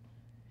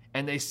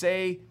 And they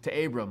say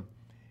to Abram,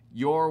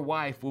 your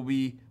wife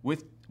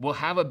will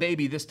have a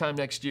baby this time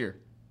next year.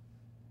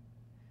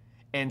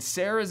 And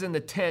Sarah's in the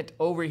tent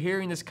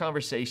overhearing this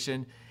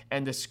conversation,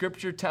 and the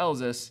scripture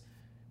tells us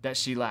that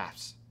she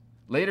laughs.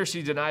 Later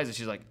she denies it.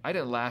 She's like, I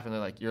didn't laugh. And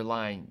they're like, you're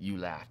lying, you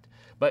laughed.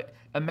 But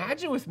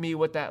imagine with me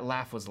what that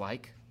laugh was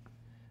like.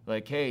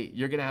 Like, hey,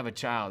 you're gonna have a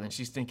child. And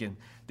she's thinking,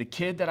 the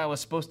kid that I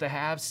was supposed to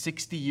have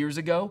 60 years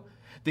ago,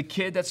 the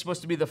kid that's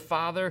supposed to be the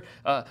father,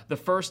 the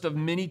first of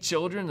many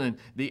children, and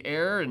the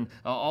heir, and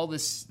all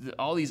these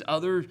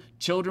other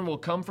children will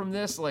come from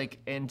this. Like,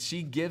 and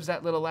she gives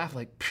that little laugh,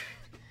 like,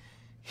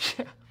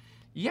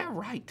 yeah,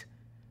 right.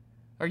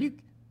 Are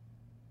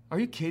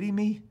you kidding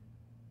me?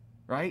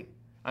 Right?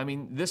 I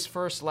mean, this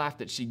first laugh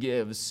that she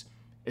gives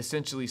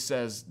essentially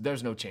says,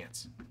 there's no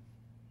chance.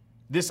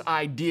 This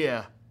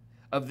idea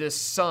of this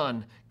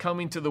son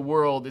coming to the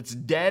world, it's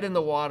dead in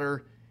the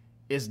water,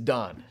 is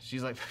done.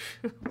 She's like,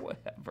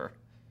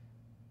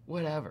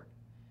 whatever,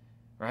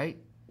 right?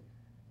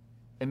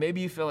 And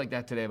maybe you feel like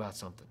that today about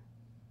something.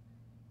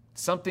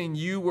 Something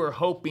you were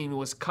hoping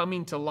was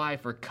coming to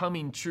life or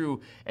coming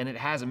true, and it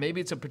hasn't. Maybe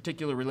it's a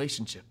particular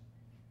relationship.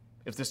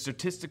 If the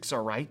statistics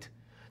are right,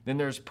 then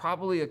there's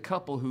probably a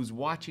couple who's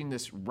watching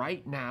this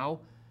right now,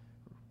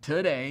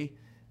 today,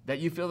 that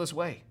you feel this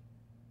way.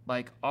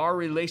 Like, our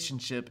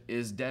relationship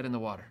is dead in the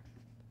water.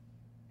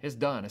 It's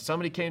done. If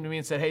somebody came to me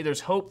and said, hey, there's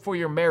hope for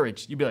your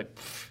marriage, you'd be like,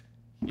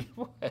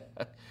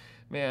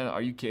 man,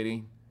 are you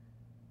kidding?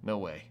 No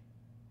way.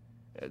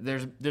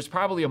 There's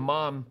probably a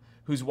mom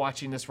who's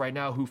watching this right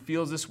now who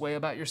feels this way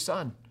about your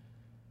son.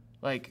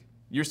 Like,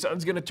 your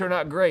son's going to turn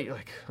out great. You're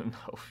like,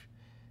 no.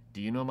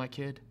 Do you know my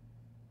kid?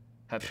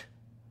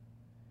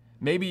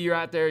 Maybe you're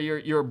out there,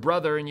 you're a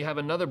brother and you have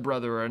another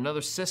brother or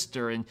another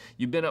sister and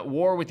you've been at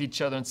war with each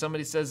other and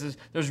somebody says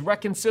there's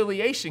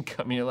reconciliation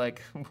coming. You're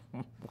like,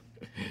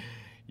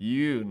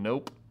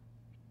 Nope.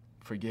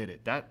 Forget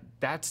it.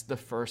 That's the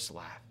first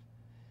laugh.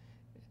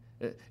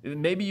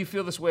 Maybe you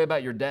feel this way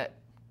about your debt.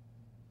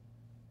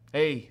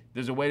 Hey,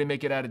 there's a way to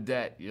make it out of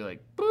debt. You're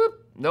like, boop,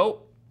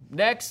 nope,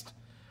 next.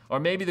 Or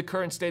maybe the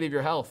current state of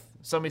your health.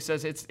 Somebody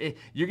says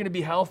you're going to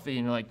be healthy,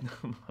 and you're like,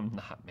 no, I'm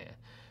not, man.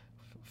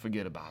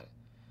 Forget about it.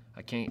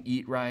 I can't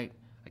eat right.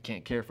 I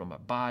can't care for my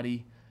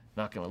body.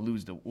 Not going to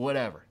lose the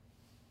whatever.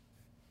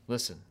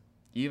 Listen,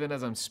 even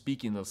as I'm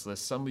speaking this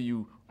list, some of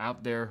you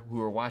out there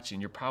who are watching,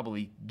 you're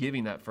probably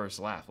giving that first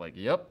laugh. Like,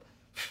 yep,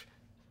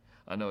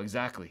 I know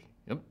exactly.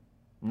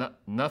 Yep,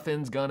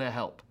 nothing's going to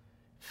help.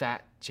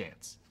 Fat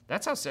chance.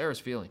 That's how Sarah's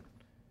feeling.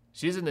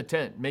 She's in the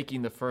tent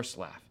making the first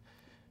laugh.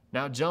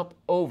 Now jump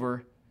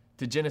over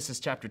to Genesis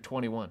chapter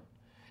 21.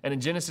 And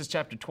in Genesis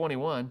chapter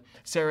 21,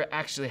 Sarah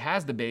actually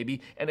has the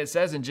baby. And it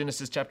says in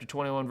Genesis chapter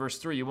 21, verse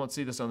 3, you won't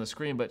see this on the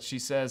screen, but she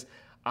says,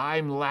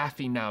 I'm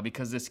laughing now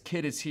because this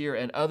kid is here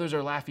and others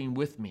are laughing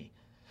with me.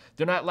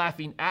 They're not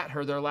laughing at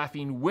her, they're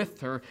laughing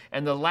with her.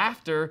 And the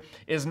laughter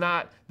is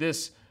not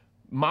this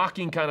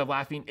mocking kind of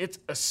laughing. It's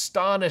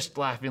astonished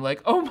laughing,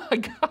 like, oh my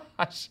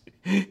gosh,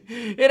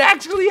 it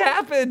actually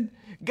happened.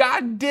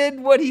 God did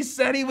what he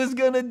said he was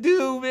going to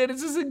do, man.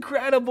 This is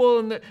incredible.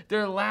 And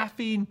they're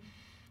laughing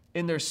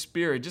in their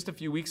spirit. Just a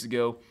few weeks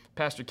ago,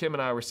 Pastor Kim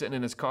and I were sitting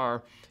in his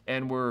car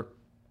and we're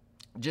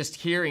just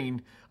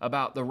hearing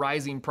about the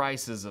rising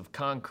prices of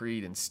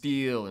concrete and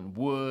steel and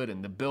wood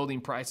and the building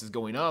prices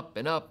going up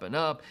and up and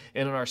up.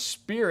 And in our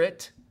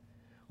spirit,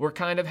 we're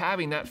kind of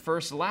having that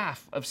first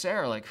laugh of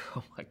Sarah, like,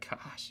 oh my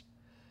gosh,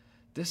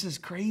 this is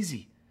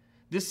crazy.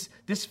 This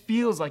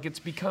feels like it's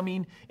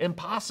becoming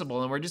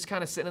impossible. And we're just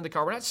kind of sitting in the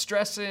car. We're not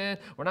stressing.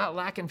 We're not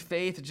lacking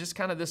faith. It's just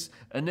kind of this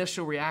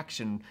initial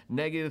reaction,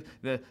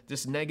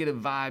 this negative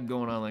vibe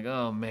going on, like,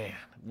 oh man,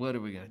 what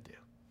are we going to do?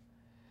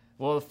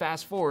 Well,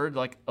 fast forward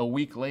like a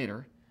week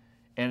later,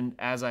 and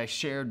as I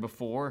shared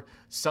before,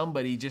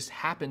 somebody just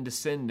happened to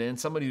send in,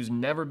 somebody who's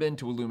never been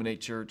to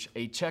Illuminate Church,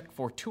 a check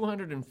for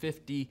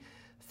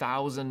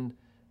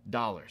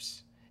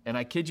 $250,000. And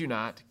I kid you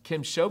not,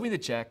 Kim showed me the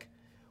check,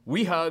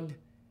 we hugged,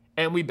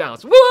 and we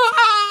bounced.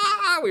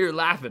 Woo-ah! We were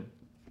laughing.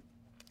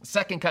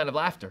 Second kind of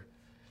laughter,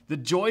 the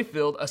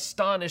joy-filled,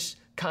 astonished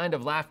kind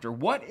of laughter.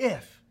 What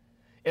if,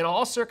 in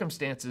all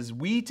circumstances,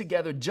 we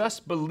together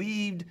just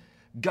believed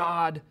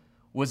God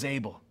was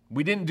able?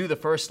 We didn't do the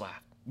first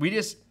laugh. We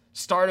just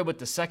started with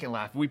the second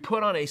laugh. We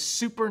put on a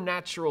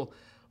supernatural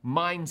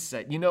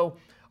mindset. You know,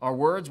 our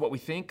words, what we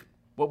think,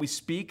 what we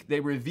speak,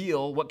 they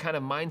reveal what kind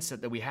of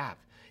mindset that we have.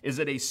 Is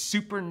it a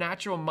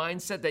supernatural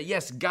mindset that,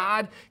 yes,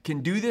 God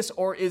can do this?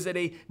 Or is it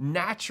a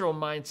natural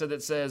mindset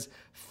that says,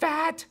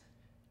 fat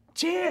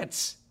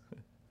chance,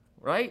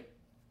 right?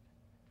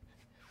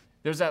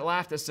 There's that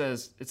laugh that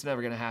says, it's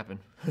never going to happen.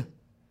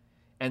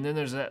 And then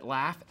there's that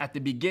laugh at the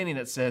beginning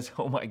that says,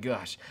 oh my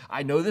gosh,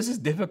 I know this is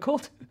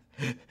difficult,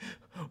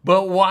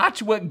 but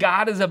watch what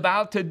God is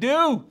about to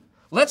do.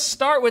 Let's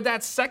start with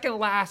that second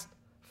laugh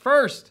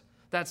first.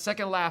 That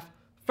second laugh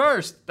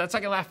first.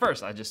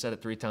 I just said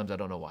it 3 times. I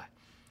don't know why.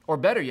 Or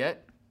better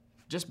yet,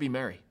 just be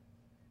Mary.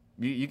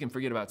 You can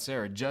forget about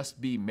Sarah. Just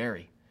be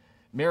Mary.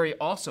 Mary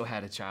also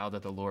had a child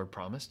that the Lord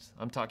promised.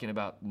 I'm talking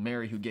about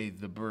Mary who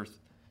gave the birth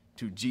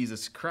to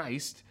Jesus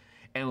Christ.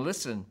 And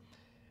listen,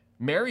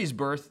 Mary's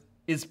birth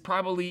is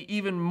probably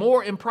even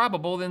more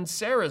improbable than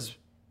Sarah's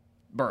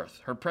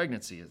birth, her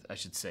pregnancy, I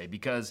should say,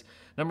 because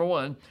number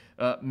one,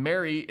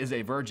 Mary is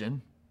a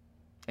virgin,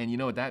 and you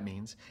know what that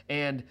means.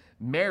 And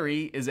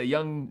Mary is a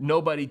young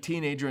nobody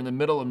teenager in the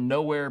middle of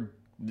nowhere,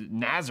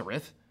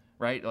 Nazareth,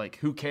 right? Like,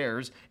 who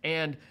cares?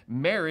 And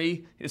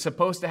Mary is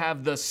supposed to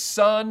have the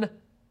Son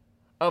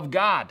of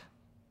God,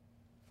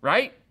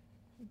 right?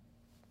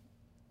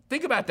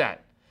 Think about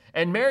that.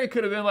 And Mary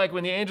could have been like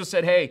when the angel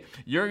said, hey,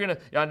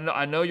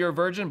 I know you're a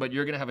virgin, but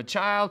you're going to have a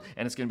child,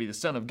 and it's going to be the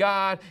Son of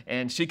God.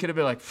 And she could have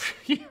been like,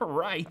 yeah,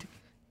 right.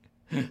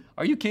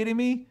 Are you kidding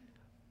me?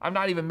 I'm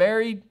not even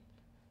married.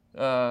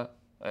 I'm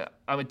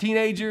a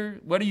teenager.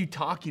 What are you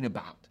talking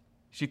about?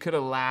 She could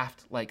have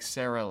laughed like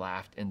Sarah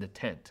laughed in the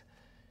tent.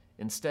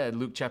 Instead,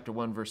 Luke chapter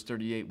 1, verse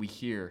 38, we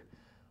hear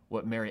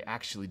what Mary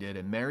actually did.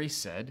 And Mary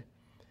said,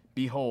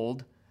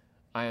 behold,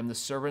 I am the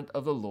servant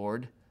of the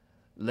Lord.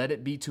 Let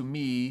it be to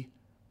me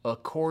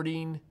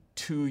according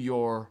to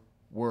your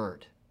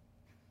word.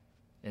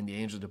 And the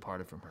angel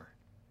departed from her.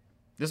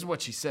 This is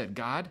what she said.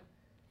 God,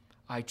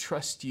 I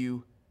trust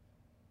you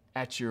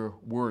at your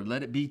word.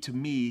 Let it be to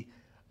me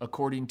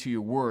according to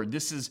your word.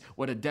 This is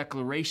what a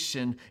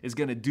declaration is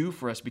going to do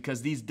for us,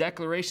 because these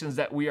declarations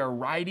that we are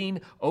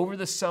writing over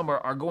the summer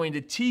are going to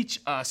teach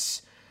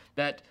us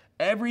that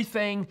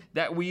everything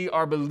that we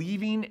are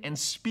believing and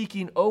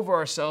speaking over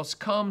ourselves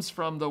comes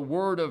from the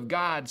word of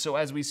God. So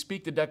as we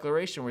speak the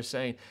declaration, we're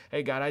saying,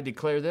 hey, God, I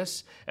declare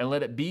this, and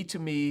let it be to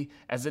me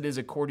as it is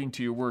according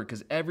to your word,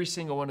 because every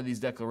single one of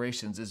these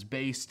declarations is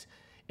based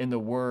in the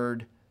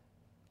word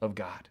of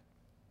God.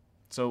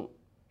 So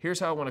here's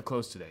how I want to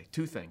close today.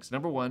 2 things.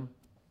 Number 1,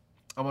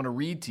 I want to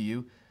read to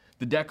you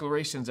the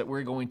declarations that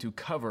we're going to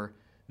cover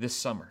this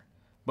summer.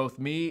 both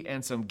me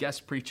and some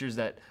guest preachers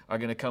that are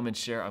going to come and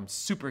share. I'm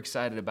super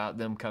excited about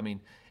them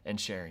coming and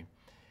sharing.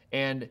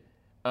 And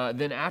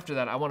then after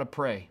that, I want to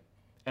pray.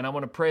 And I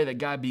want to pray that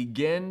God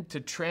begin to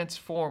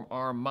transform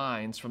our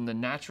minds from the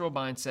natural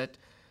mindset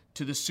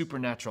to the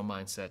supernatural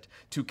mindset,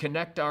 to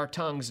connect our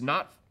tongues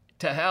not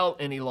to hell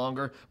any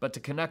longer, but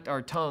to connect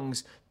our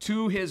tongues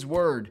to His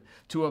Word,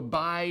 to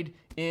abide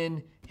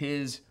in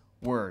His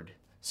Word.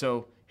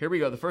 So here we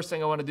go. The first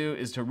thing I want to do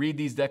is to read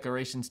these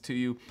declarations to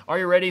you. Are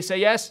you ready? Say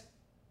yes.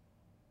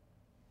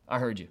 I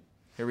heard you.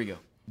 Here we go.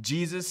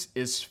 Jesus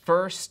is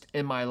first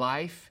in my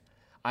life.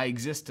 I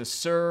exist to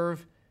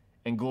serve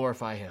and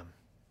glorify Him.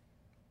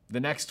 The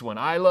next one,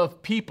 I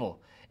love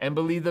people and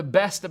believe the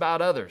best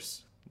about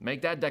others.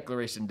 Make that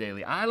declaration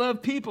daily. I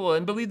love people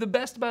and believe the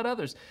best about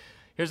others.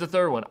 Here's the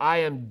third one, I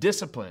am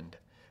disciplined.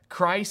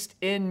 Christ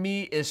in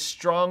me is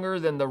stronger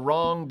than the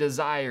wrong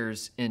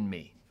desires in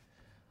me.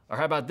 Or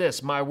how about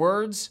this? My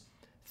words,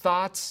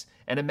 thoughts,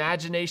 and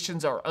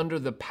imaginations are under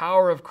the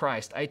power of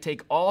Christ. I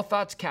take all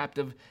thoughts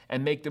captive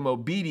and make them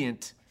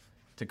obedient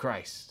to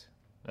Christ.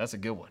 That's a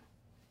good one.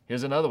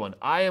 Here's another one.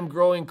 I am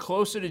growing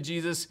closer to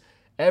Jesus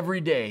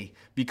every day.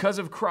 Because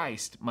of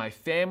Christ, my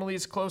family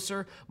is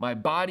closer, my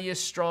body is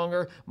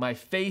stronger, my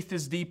faith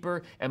is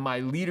deeper, and my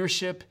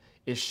leadership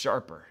is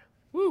sharper.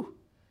 Woo!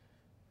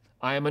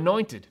 I am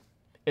anointed,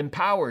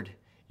 empowered,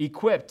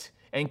 equipped,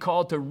 and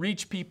called to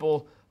reach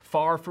people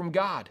far from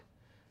God.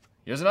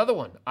 Here's another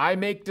one. I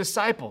make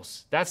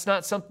disciples. That's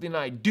not something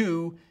I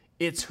do,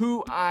 it's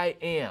who I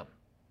am.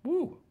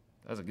 Woo!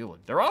 That's a good one.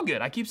 They're all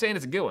good. I keep saying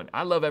it's a good one.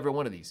 I love every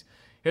one of these.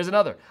 Here's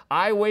another.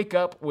 I wake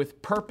up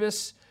with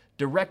purpose,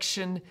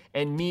 direction,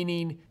 and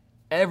meaning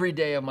every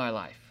day of my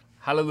life.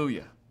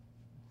 Hallelujah.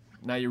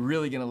 Now you're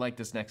really going to like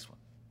this next one.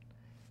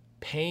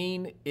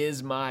 Pain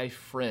is my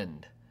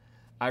friend.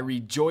 I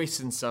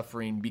rejoice in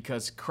suffering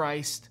because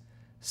Christ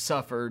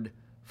suffered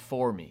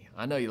for me.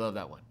 I know you love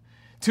that one.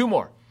 Two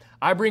more.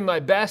 I bring my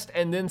best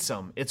and then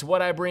some. It's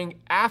what I bring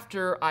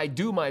after I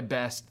do my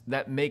best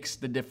that makes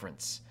the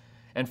difference.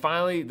 And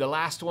finally, the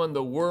last one,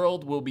 the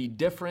world will be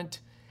different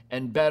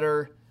and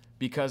better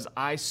because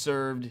I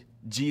served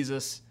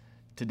Jesus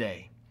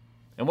today.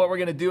 And what we're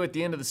going to do at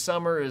the end of the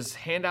summer is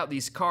hand out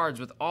these cards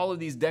with all of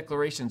these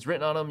declarations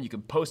written on them. You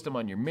can post them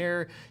on your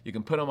mirror. You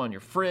can put them on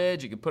your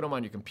fridge. You can put them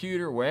on your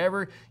computer,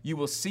 wherever you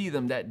will see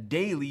them, that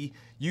daily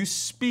you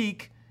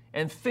speak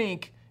and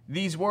think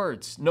these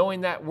words,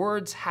 knowing that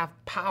words have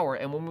power.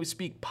 And when we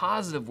speak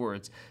positive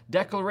words,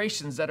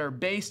 declarations that are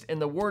based in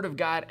the Word of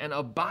God and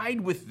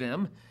abide with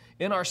them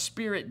in our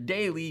spirit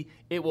daily,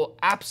 it will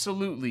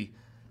absolutely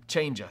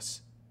change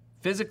us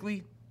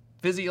physically,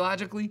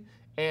 physiologically,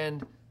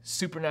 and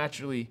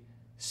supernaturally,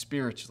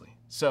 spiritually.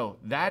 So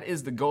that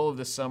is the goal of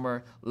the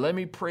summer. Let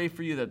me pray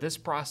for you that this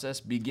process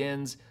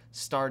begins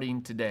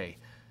starting today.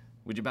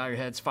 Would you bow your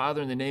heads?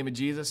 Father, in the name of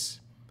Jesus,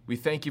 we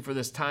thank you for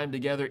this time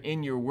together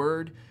in your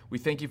word. We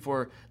thank you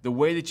for the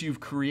way that you've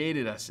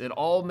created us. It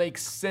all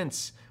makes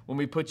sense when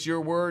we put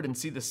your word and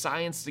see the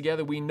science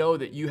together. We know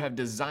that you have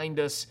designed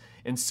us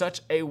in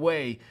such a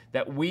way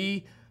that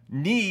we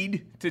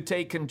need to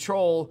take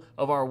control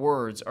of our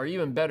words, or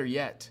even better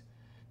yet,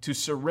 to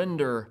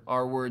surrender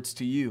our words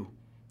to you,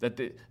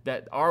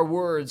 that our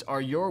words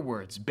are your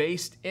words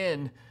based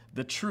in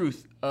the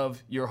truth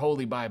of your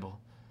holy Bible.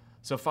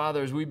 So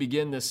Father, as we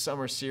begin this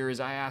summer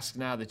series, I ask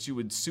now that you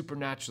would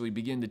supernaturally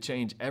begin to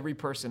change every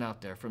person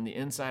out there from the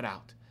inside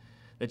out,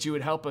 that you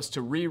would help us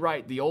to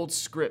rewrite the old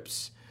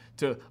scripts,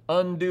 to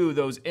undo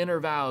those inner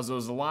vows,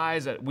 those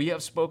lies that we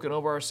have spoken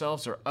over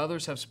ourselves or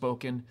others have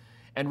spoken,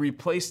 and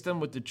replace them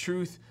with the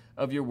truth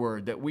of your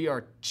word, that we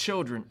are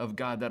children of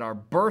God, that our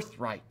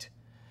birthright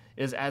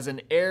is as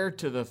an heir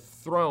to the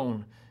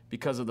throne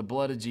because of the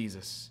blood of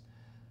Jesus.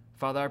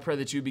 Father, I pray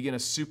that you begin a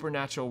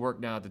supernatural work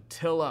now to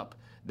till up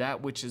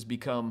that which has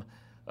become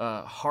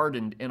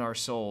hardened in our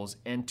souls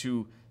and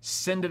to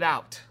send it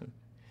out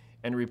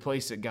and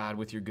replace it, God,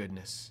 with your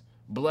goodness.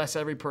 Bless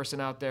every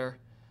person out there.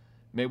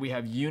 May we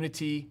have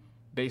unity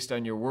based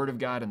on your word of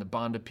God and the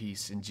bond of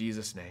peace. In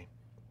Jesus' name,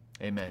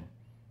 amen.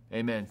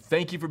 Amen.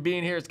 Thank you for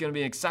being here. It's going to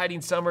be an exciting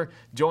summer.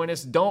 Join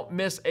us. Don't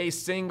miss a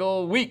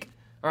single week.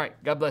 All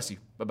right. God bless you.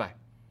 Bye-bye.